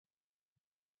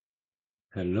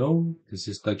Hello, this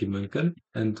is Tachy Bunker,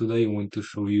 and today I want to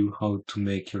show you how to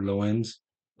make your low ends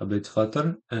a bit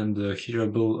fatter and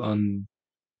hearable on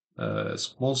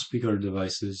small speaker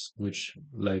devices, which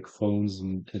like phones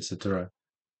and etc.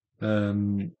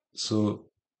 So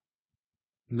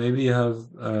maybe you have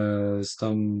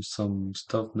some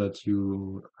stuff that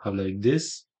you have like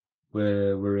this,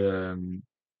 where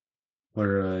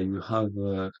you have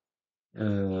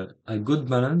a good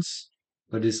balance,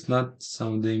 but it's not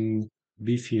sounding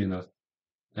beefy enough.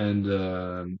 And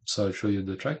so I'll show you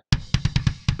the track.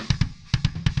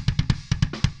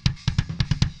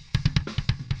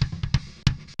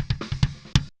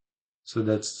 So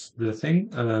that's the thing.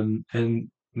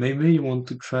 And maybe you want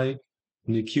to try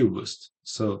an EQ boost.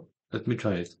 So let me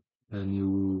try it and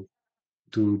you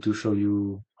to show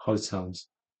you how it sounds.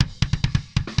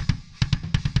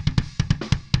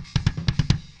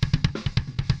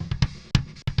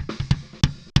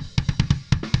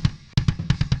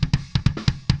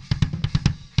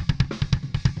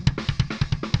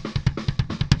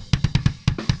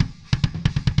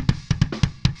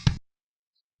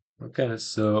 Okay,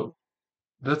 so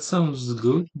that sounds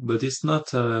good, but it's not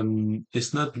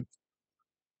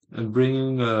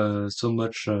bringing so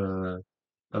much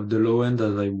of the low end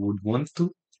as I would want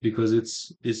to, because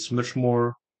it's much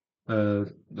more uh,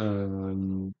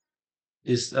 um,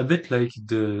 it's a bit like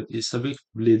the it's a bit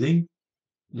bleeding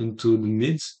into the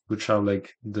mids, which are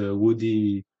like the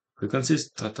woody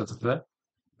frequencies,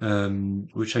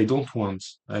 which I don't want.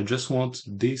 I just want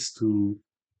this to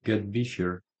get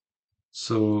beefier.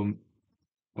 So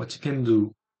what you can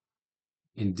do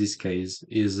in this case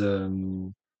is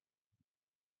you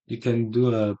can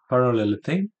do a parallel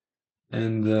thing,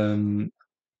 and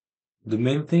the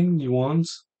main thing you want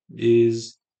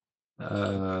is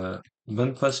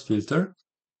bandpass filter.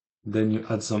 Then you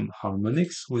add some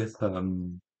harmonics with uh,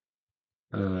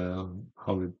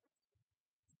 how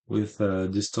with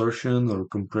distortion or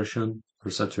compression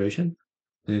or saturation.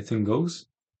 Anything goes.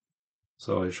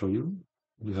 So I show you.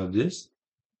 You have this.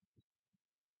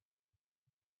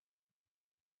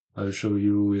 I'll show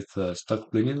you with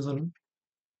stock plugins on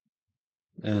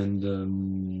it.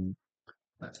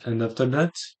 And after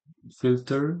that,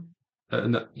 filter.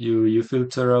 No, you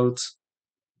filter out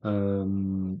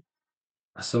um,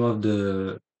 some of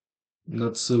the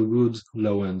not so good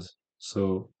low end.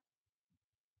 So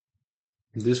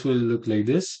this will look like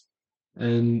this.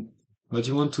 And what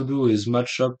you want to do is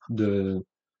match up the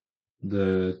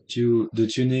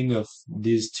tuning of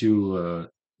these two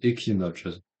EQ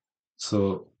notches.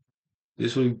 So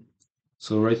this will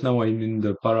so right now I'm in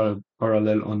the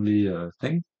parallel only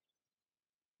thing.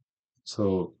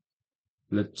 So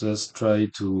let's just try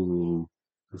to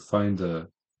find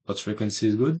what frequency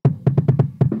is good.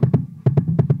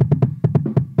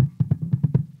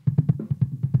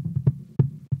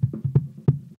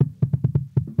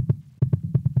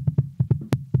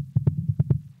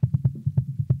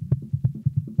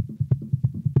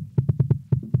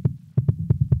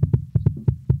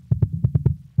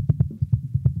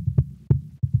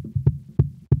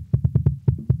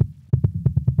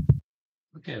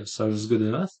 Okay, sounds good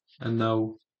enough. And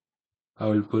now I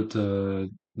will put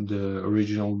the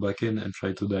original back in and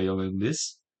try to dial in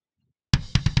this.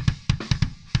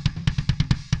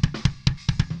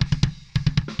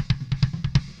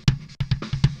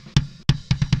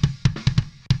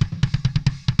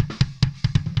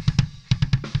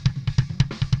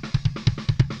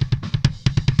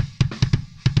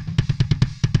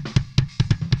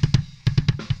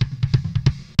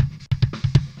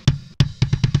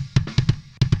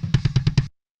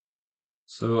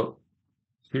 So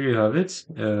here you have it.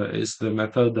 It's the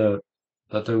method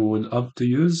that I would opt to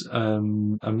use.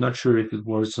 I'm not sure if it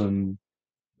works on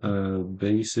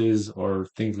bases or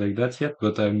things like that yet,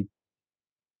 but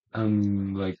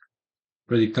I'm like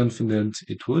pretty confident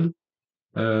it would.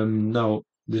 Now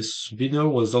this video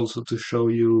was also to show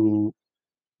you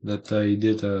that I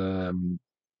did an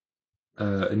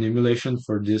emulation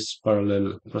for this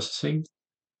parallel processing,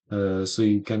 so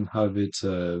you can have it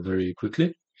very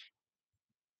quickly.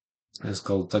 It's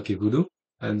called Tachy Voodoo,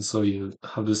 and so you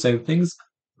have the same things,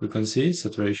 frequency,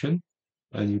 saturation,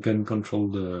 and you can control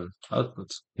the output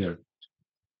here.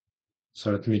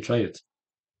 So let me try it.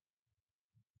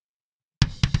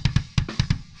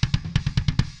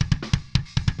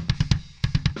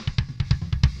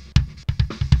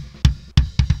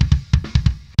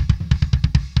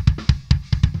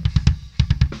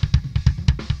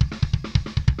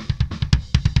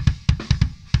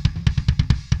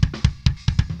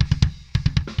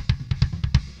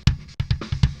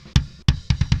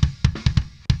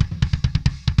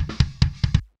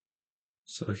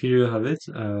 So here you have it.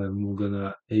 We're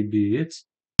gonna A/B it.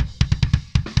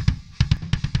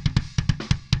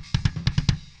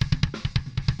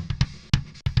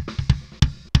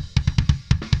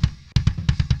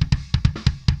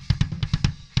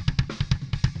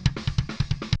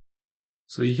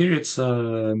 So here it's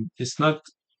not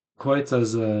quite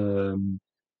as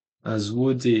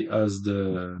woody as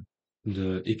the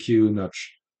EQ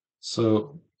notch.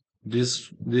 So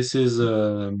this is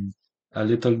a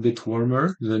little bit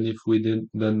warmer than if we did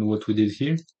than what we did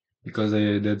here because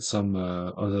I did some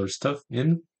other stuff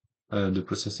in the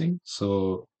processing.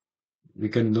 So we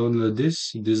can download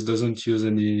this. This doesn't use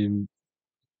any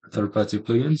third-party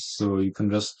plugins, so you can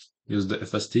just use the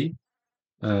FST.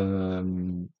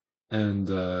 Um, and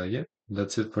yeah,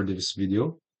 that's it for this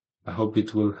video. I hope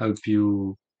it will help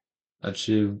you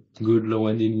achieve good low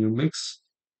end in your mix.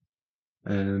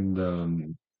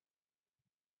 And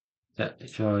yeah,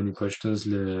 if you have any questions,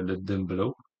 let them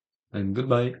below. And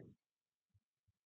goodbye.